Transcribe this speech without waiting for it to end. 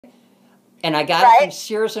and I got it from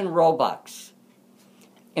Sears and Roebuck's.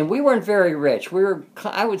 And we weren't very rich.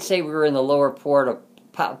 I would say we were in the lower port of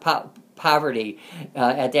poverty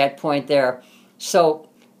at that point there. So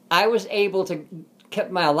I was able to keep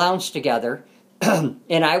my allowance together,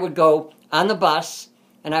 and I would go on the bus,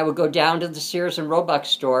 and I would go down to the Sears and Roebuck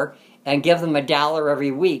store and give them $1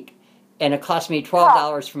 every week, and it cost me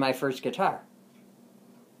 $12 for my first guitar.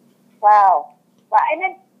 Wow. And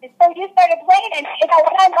then, so you started playing, and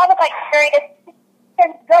what I love about your story is you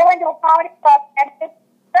can go into a comedy club and just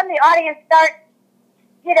from the audience start,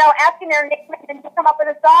 asking their name and just come up with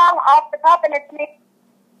a song off the cuff, and it's me.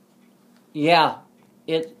 Yeah,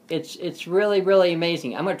 it's really, really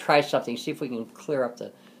amazing. I'm going to try something, see if we can clear up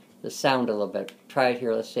the sound a little bit. Try it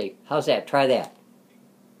here, let's see. How's that? Try that.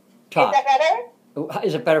 Talk. Is that better?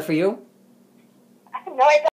 Is it better for you? No, it's